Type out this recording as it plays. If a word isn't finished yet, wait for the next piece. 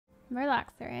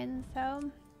Murlocs are in,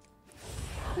 so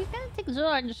we gotta take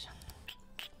George.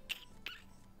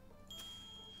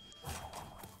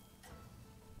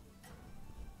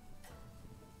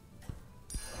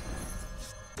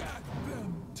 Stack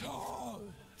them tall.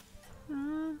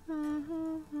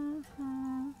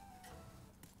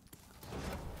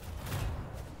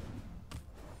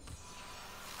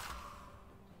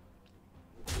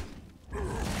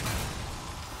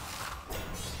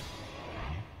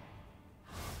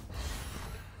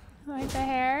 Like the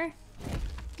hair.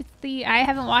 It's the I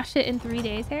haven't washed it in 3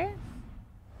 days hair.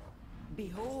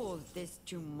 Behold this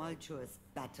tumultuous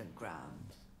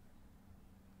battleground.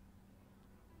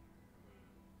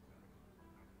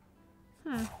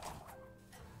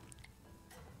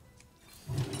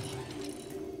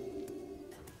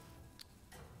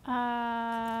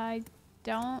 I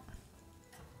don't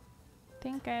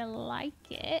think I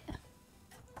like it.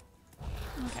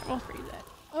 Okay, we'll freeze it.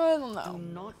 I don't know. Do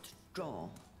not draw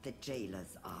the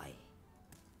jailer's eye.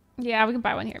 Yeah, we can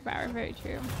buy one here, Bauer. Very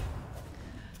true.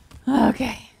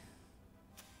 Okay.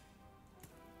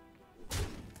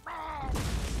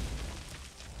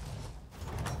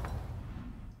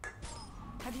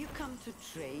 Have you come to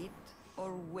trade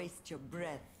or waste your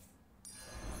breath?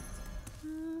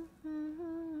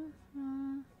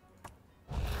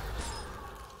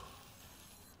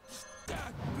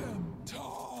 Stack them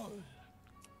tall.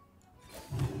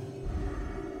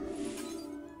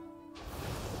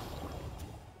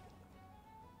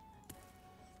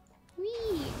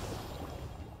 Wee.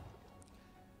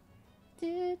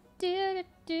 Do do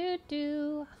do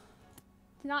do.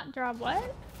 Do not draw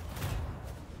what?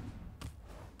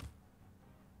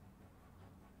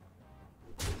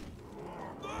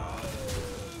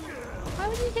 Why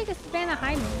would you take a span of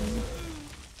high moon?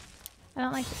 I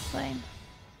don't like this play.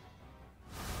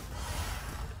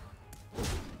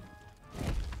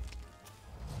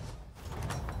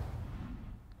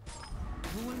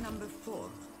 Rule number 4.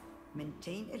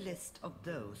 Maintain a list of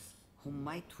those who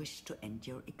might wish to end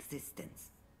your existence.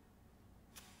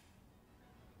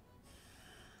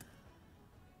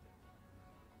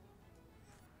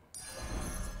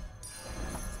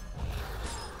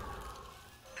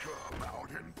 Come out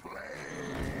and play.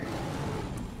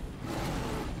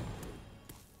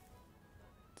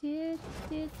 Do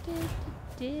do do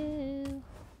do do.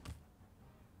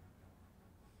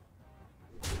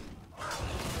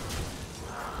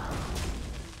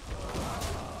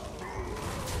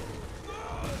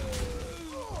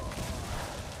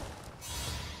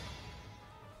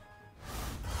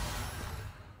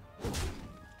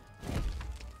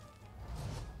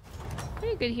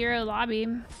 Pretty good hero lobby.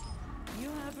 You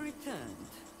have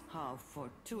returned. How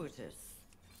fortuitous.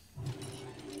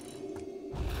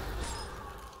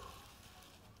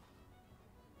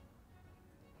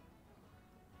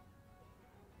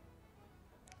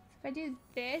 If I do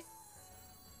this,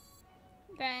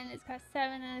 then it's cost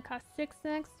 7 and it costs 6 the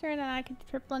next turn, and I can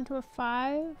triple into a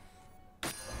 5.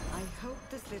 I hope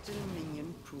this little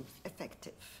minion proves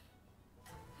effective.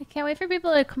 I can't wait for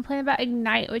people to complain about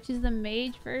Ignite, which is the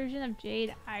mage version of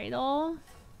Jade Idol.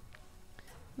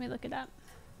 Let me look it up.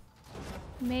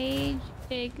 Mage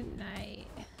Ignite.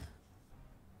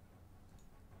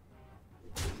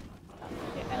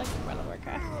 Okay, I like the World of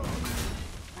Warcraft.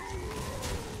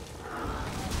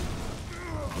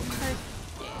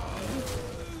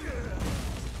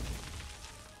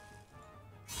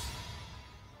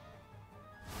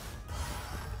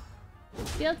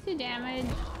 Deal 2 damage.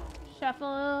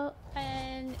 Shuffle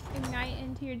and ignite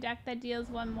into your deck that deals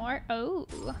 1 more. Oh.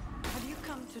 Have you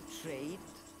come to trade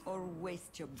or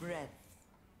waste your breath?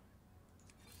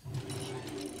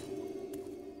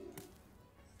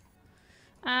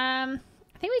 I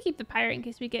think we keep the pirate in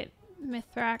case we get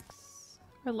Mithrax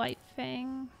or Light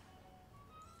Fang.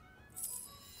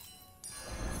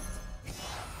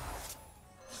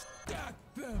 Stack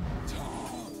them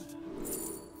tall.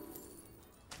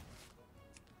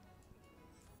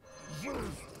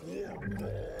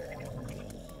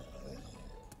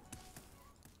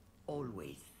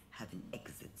 Always have an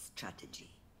exit strategy.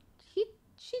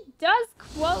 She does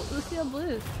quote Lucille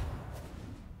Bluth.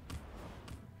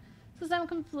 So I'm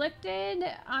conflicted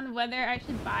on whether I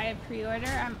should buy a pre-order.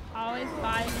 I'm always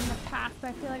bought it in the past, but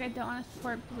I feel like I don't want to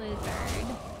support Blizzard.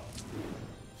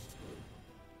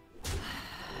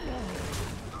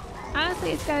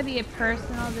 Honestly, it's gotta be a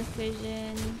personal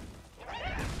decision.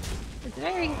 It's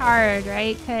very hard,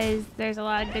 right? Because there's a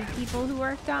lot of good people who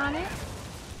worked on it.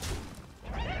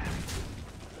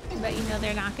 But you know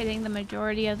they're not getting the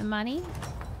majority of the money.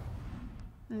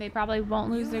 And they probably won't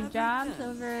lose their jobs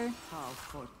over... How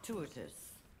fortuitous.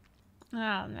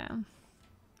 I don't know.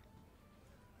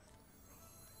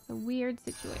 a weird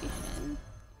situation.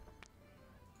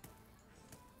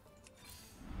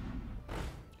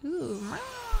 Ooh.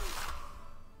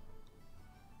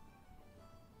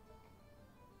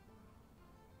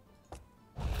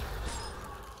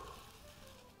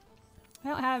 I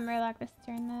don't have a Murloc this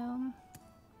turn though.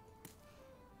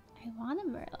 I want a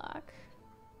Murloc.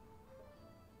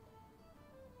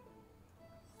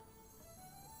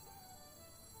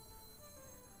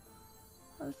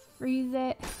 Let's freeze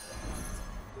it.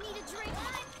 Need a drink?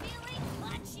 I'm feeling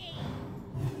punchy.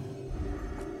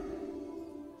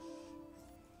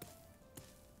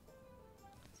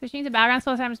 Switching to Battlegrounds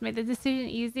full times made the decision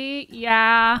easy.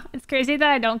 Yeah, it's crazy that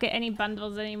I don't get any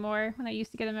bundles anymore when I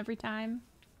used to get them every time.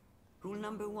 Rule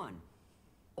number 1.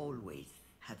 Always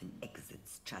have an exit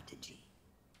strategy.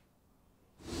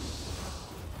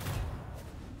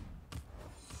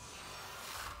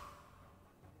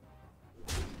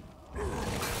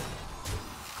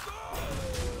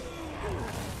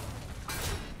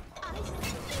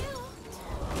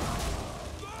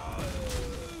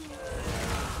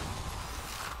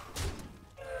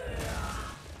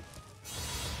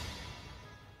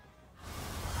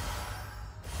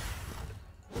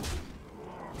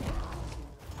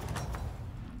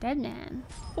 Dead man.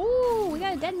 Ooh, we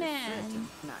got a dead man.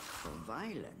 Knack for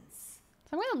violence.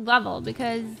 So I'm gonna level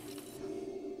because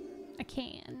I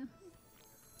can.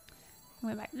 I'm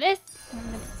gonna buy this and I'm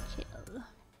gonna chill.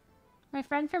 My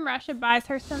friend from Russia buys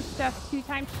Hearthstone stuff 2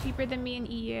 times cheaper than me in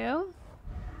EU.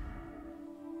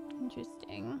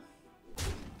 Interesting.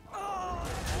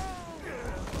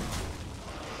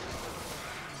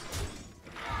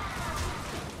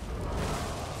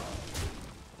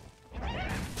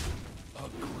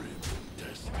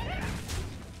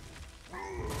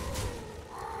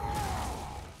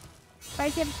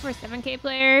 Five tips for 7K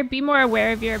player. Be more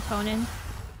aware of your opponents.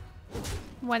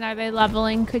 When are they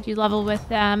leveling? Could you level with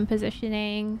them?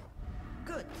 Positioning.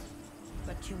 Good.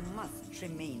 But you must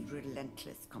remain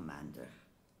relentless, Commander.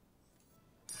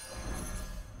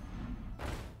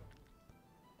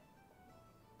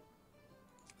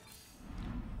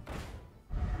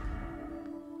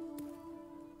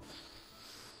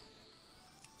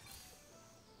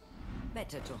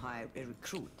 Better to hire a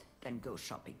recruit than go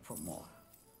shopping for more.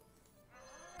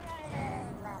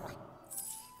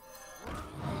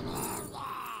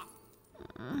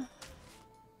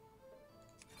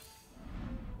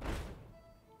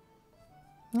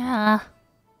 Ah.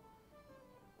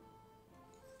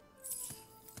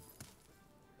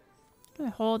 I'm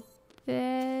gonna hold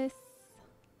this.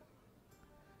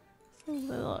 It's a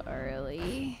little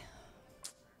early.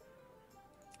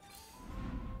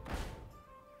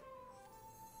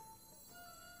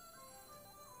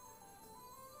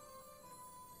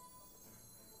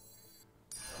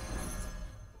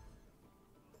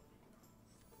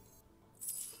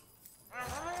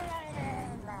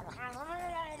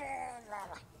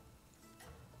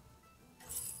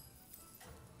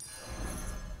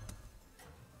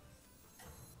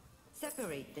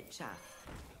 Separate the chaff.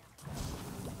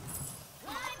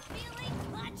 I'm feeling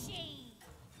punchy.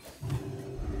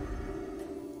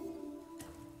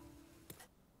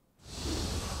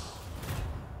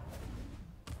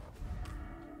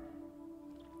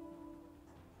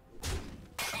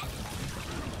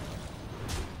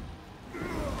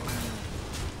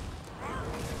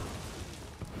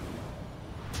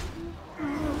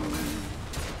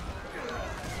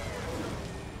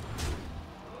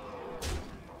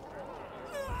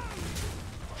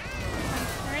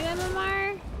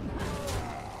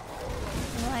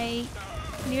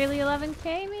 Nearly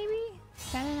 11K maybe?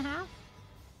 10 and a half?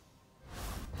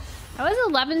 I was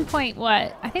 11 point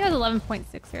what? I think I was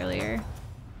 11.6 earlier.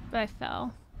 But I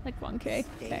fell. Like 1K.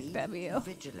 Heck, W.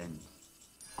 Vigilant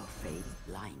or fade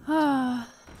blind.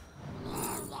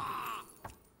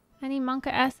 Any Monka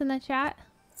S in the chat?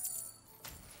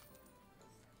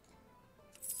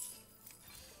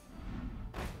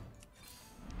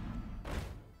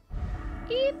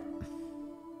 Eep.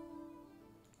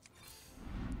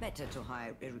 Better to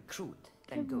hire a recruit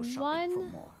than go shopping for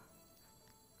more.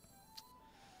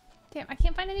 Damn, I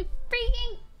can't find any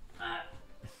freaking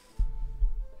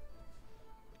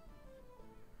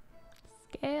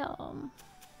scale.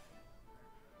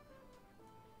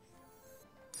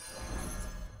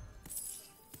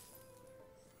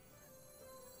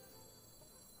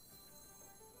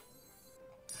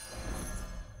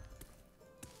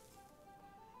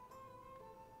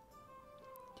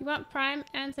 Do you want Prime?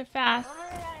 Answer fast.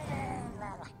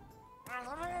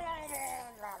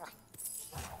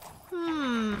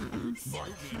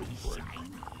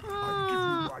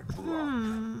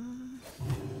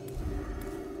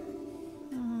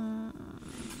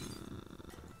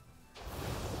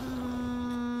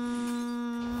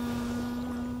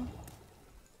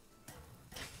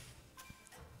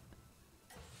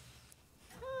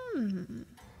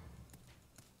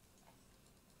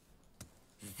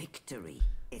 Victory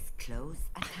is close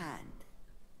at hand.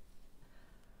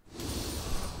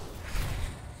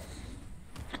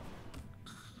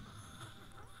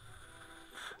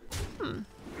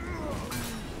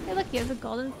 Hey, look, he has a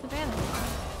golden savannah.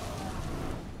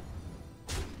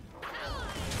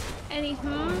 Any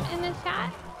in the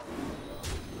chat?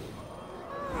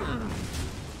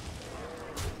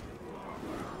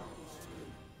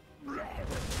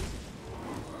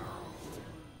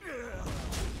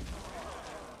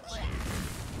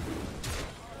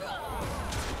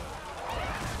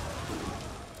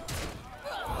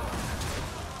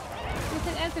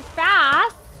 Answer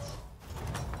fast.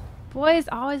 Boys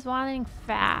always wanting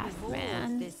fast, Behold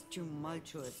man. this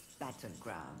tumultuous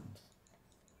battleground.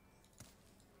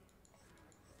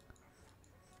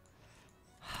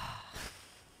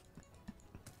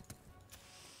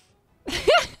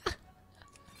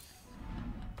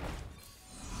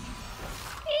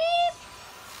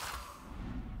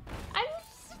 I'm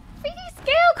freaking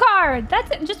scale card. That's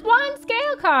it. Just one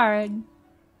scale card.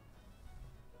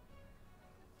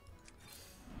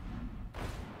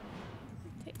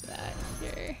 That,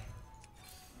 sure.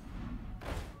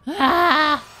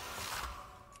 Ah!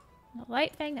 No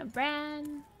light thing, no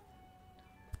brand.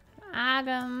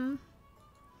 Agam.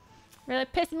 Really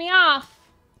pissing me off.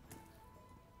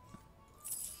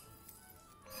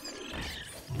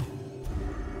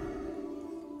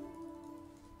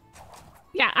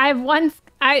 Yeah, I have one.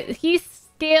 He's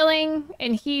scaling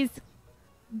and he's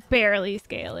barely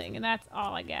scaling, and that's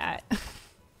all I got.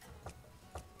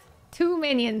 2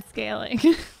 minions scaling.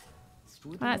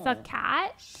 That's a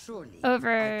cat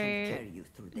over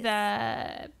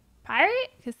the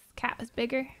pirate because cat was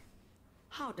bigger.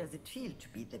 How does it feel to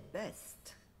be the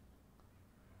best?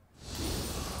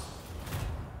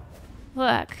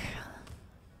 Look,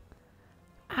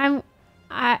 I'm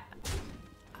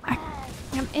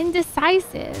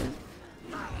indecisive.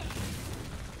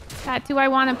 Cat, do I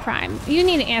want a prime? You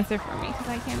need to answer for me because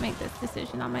I can't make this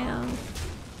decision on my own.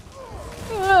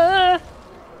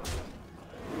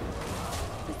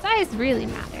 Does size really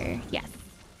matter? Yes.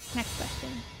 Next question.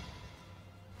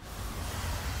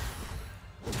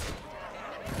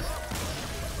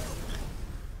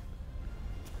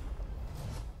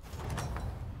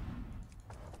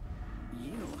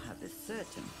 You have a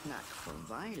certain knack for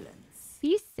violence.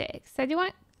 B6. I do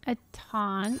want a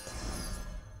taunt.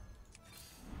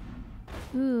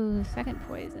 Ooh, second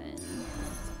poison.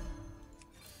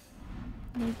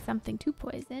 Need something to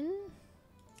poison.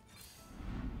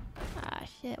 Ah,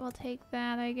 shit. We'll take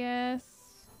that, I guess.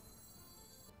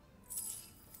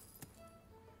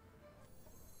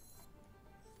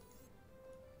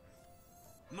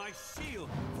 My shield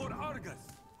for Argus.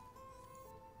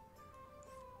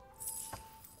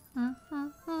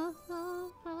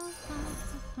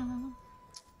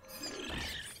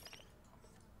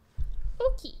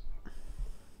 Okay.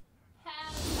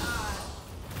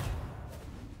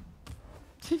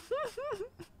 So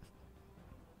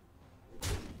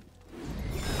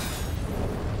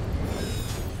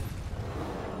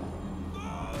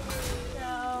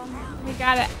we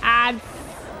gotta add.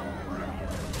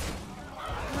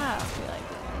 I don't feel like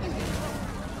it.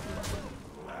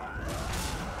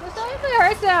 Let's only play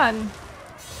Hearthstone.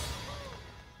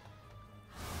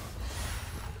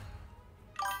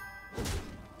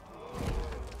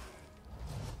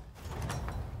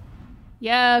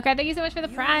 Yo, okay, thank you so much for the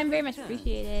prime. Very much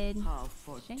appreciated.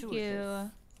 Thank you.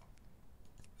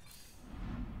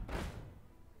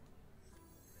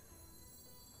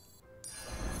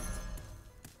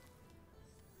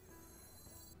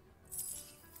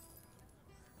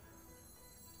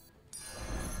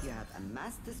 You have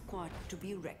amassed a squad to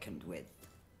be reckoned with.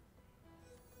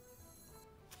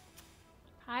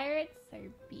 Pirates or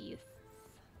beasts?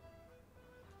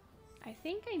 I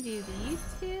think I do these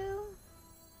two.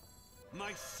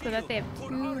 So that they have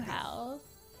 2 health.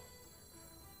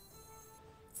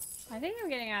 I think I'm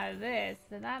getting out of this,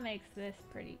 but that makes this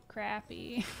pretty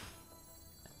crappy.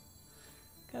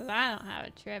 Because I don't have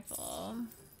a triple.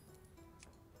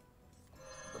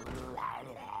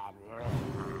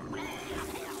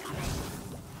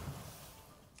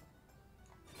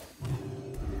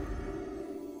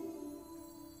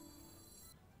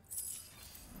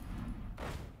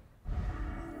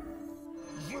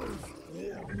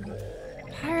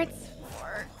 Pirates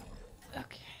 4.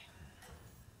 Okay.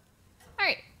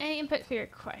 Alright, any input for your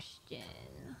question?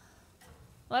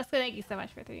 Well, Leska, thank you so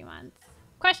much for 3 months.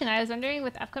 Question, I was wondering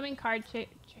with upcoming card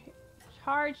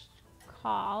charged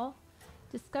call,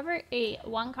 discover a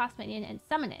 1-cost minion and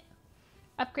summon it.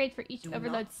 Upgrade for each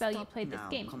overload spell you played this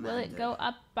game. Will it go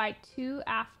up by 2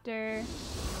 after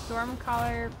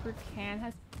Stormcaller Brucan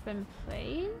has been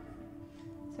played?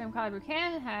 Storm Caller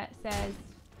Buchanan says,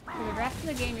 for the rest of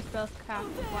the game, your spells cast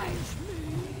twice.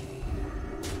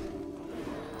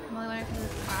 I'm only wondering if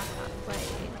this class not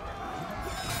played.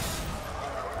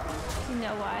 You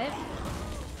know what?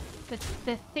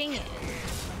 The thing is,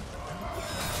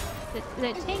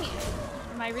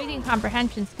 my reading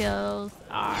comprehension skills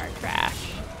are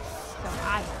trash. So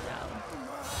I don't know.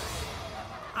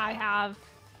 I have,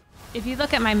 if you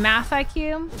look at my math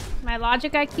IQ, my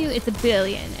logic IQ, it's 1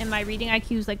 billion, and my reading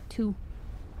IQ is like 2.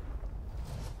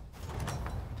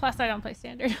 Plus, I don't play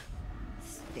standard.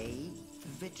 Stay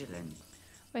vigilant.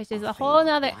 Which is a whole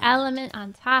nother element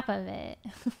on top of it.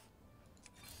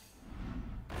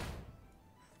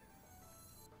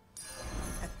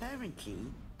 Apparently,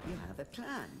 you have a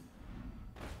plan.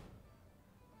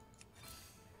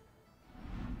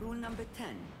 Rule number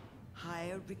 10.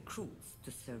 Hire recruits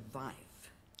to survive.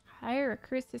 Hire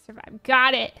recruits to survive.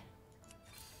 Got it.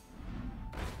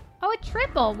 Oh, a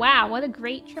triple. Wow, what a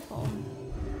great triple.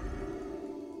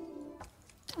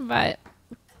 But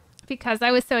because I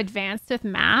was so advanced with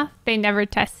math, they never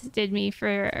tested me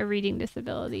for a reading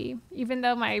disability, even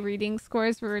though my reading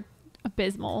scores were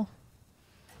abysmal.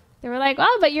 They were like,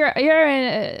 "Oh, but you're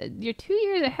 2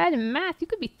 years ahead in math. You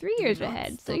could be 3 years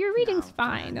ahead, so your reading's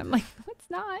fine." I'm like, "No, it's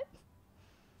not.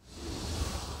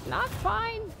 Not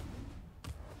fine.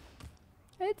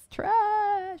 It's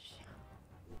trash."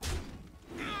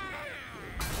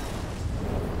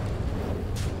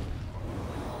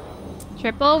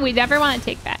 Triple? We never want to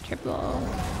take that triple,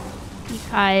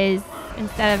 because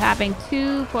instead of having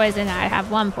 2 poison, I have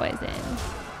 1 poison.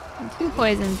 And 2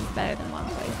 poisons is better than 1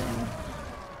 poison.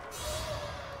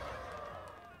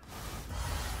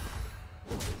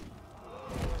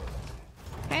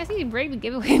 Fantasy break the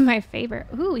giveaway in my favor.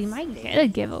 Ooh, we might get a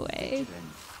giveaway.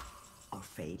 Or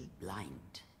fail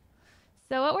blind.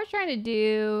 So what we're trying to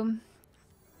do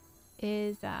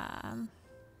is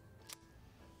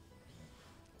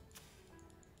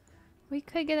we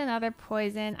could get another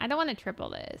poison. I don't want to triple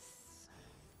this.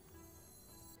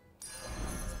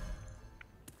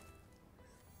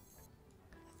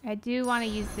 I do want to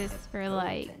use this for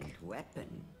like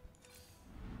weapon.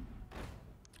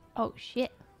 Oh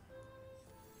shit.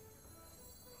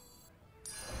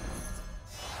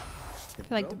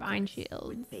 For like divine shield.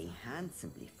 Would pay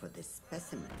handsomely for this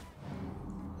specimen.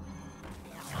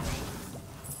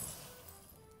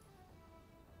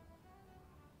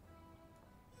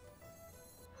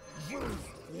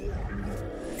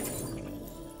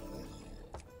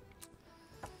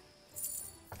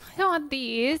 I don't want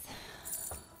these.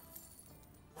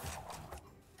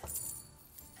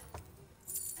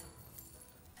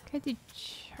 Could do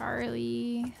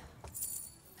Charlie.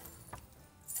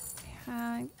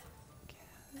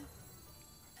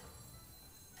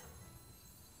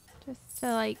 Just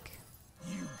to like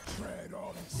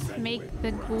make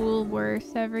the ghoul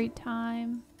worse every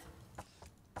time.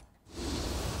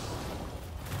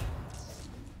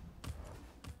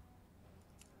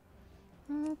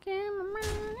 Okay,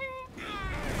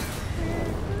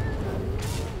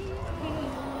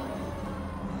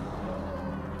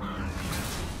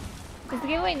 is the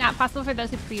giveaway not possible for those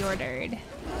who pre-ordered?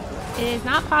 It is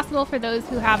not possible for those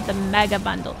who have the mega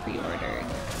bundle pre-ordered.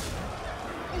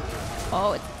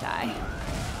 Oh, it's a tie.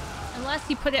 Unless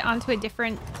you put it onto a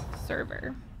different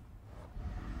server.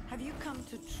 Have you come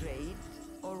to trade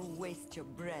or waste your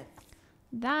breath?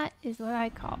 That is what I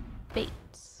call bait.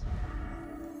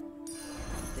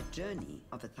 The journey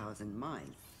of 1,000 miles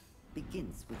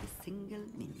begins with a single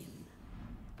minion.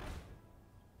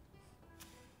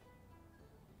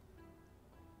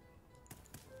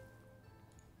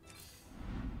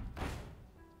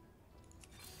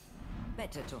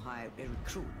 Better to hire a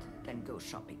recruit than go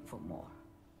shopping for more.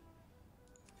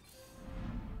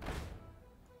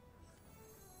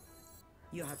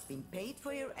 You have been paid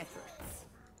for your efforts.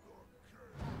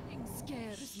 Nothing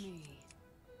scares me,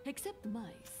 except mice.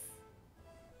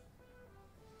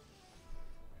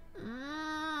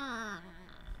 I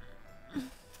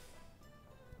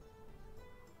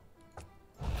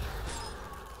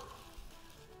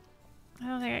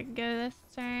don't think I can go this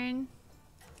turn.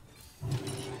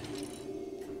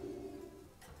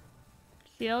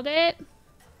 Shield it.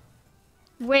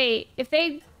 Wait, if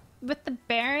they with the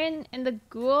Baron and the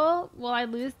Ghoul, will I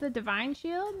lose the Divine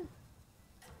Shield?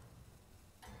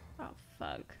 Oh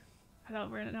fuck. I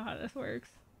don't really know how this works.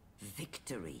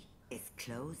 Victory is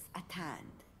close at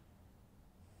hand.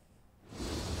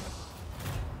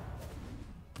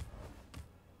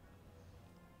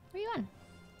 Where are you on?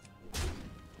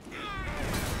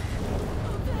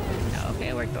 Oh, okay,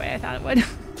 it worked the way I thought it would.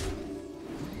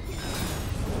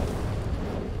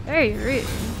 Very rude.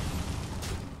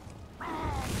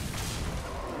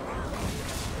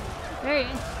 Very.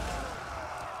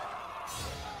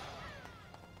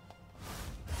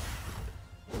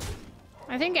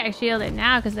 I think I shield it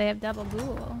now because they have double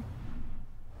ghoul.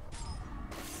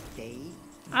 Stay.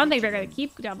 I don't think they're gonna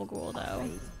keep double ghoul though.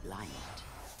 Afraid blind.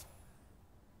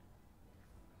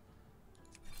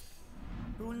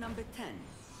 Rule number 10.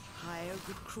 Hire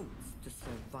recruits to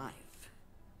survive.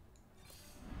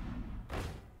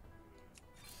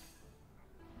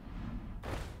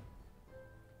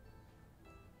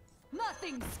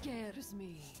 Nothing scares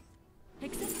me.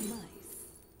 Except mice.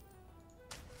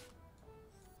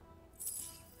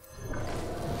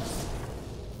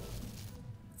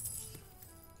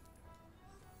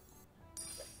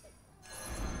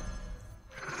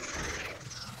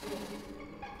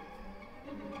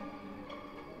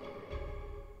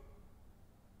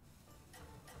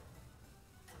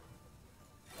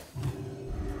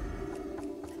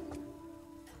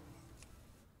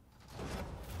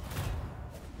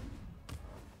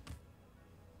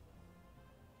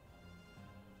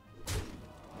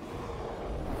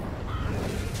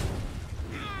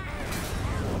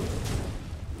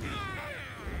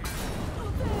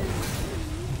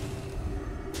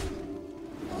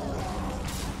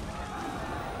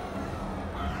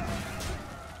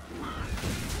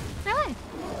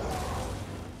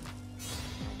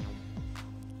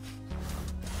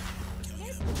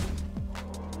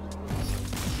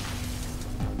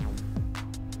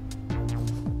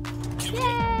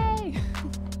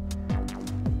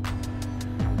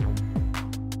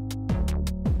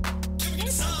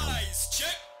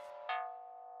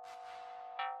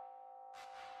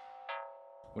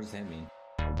 What does that mean?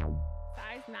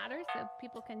 Size matters, so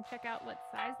people can check out what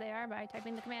size they are by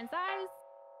typing the command size.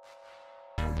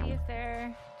 See if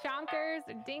they're chonkers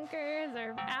or dinkers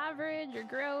or average or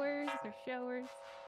growers or showers.